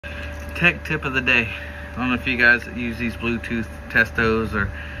Tech tip of the day. I don't know if you guys use these Bluetooth Testos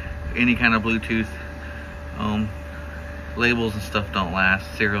or any kind of Bluetooth. Labels and stuff don't last.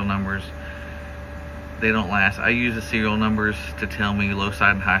 Serial numbers, they don't last. I use the serial numbers to tell me low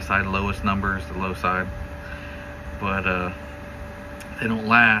side and high side. Lowest number is the low side, but they don't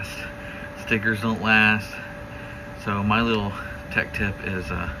last. Stickers don't last. So my little tech tip is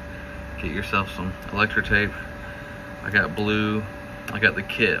get yourself some electric tape. I got blue. I got the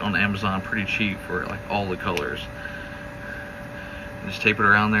kit on Amazon pretty cheap for like all the colors. Just tape it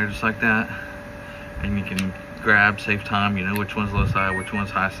around there just like that, and you can grab, save time. You know which one's low side, which one's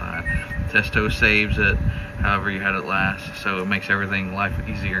high side. Testo saves it however you had it last, so it makes everything life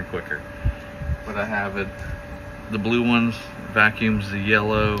easier and quicker. But I have it, the blue ones, vacuums the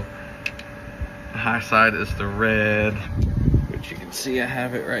yellow, the high side is the red, which you can see I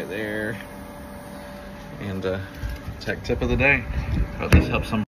have it right there. And tech tip of the day. Hope this helps some.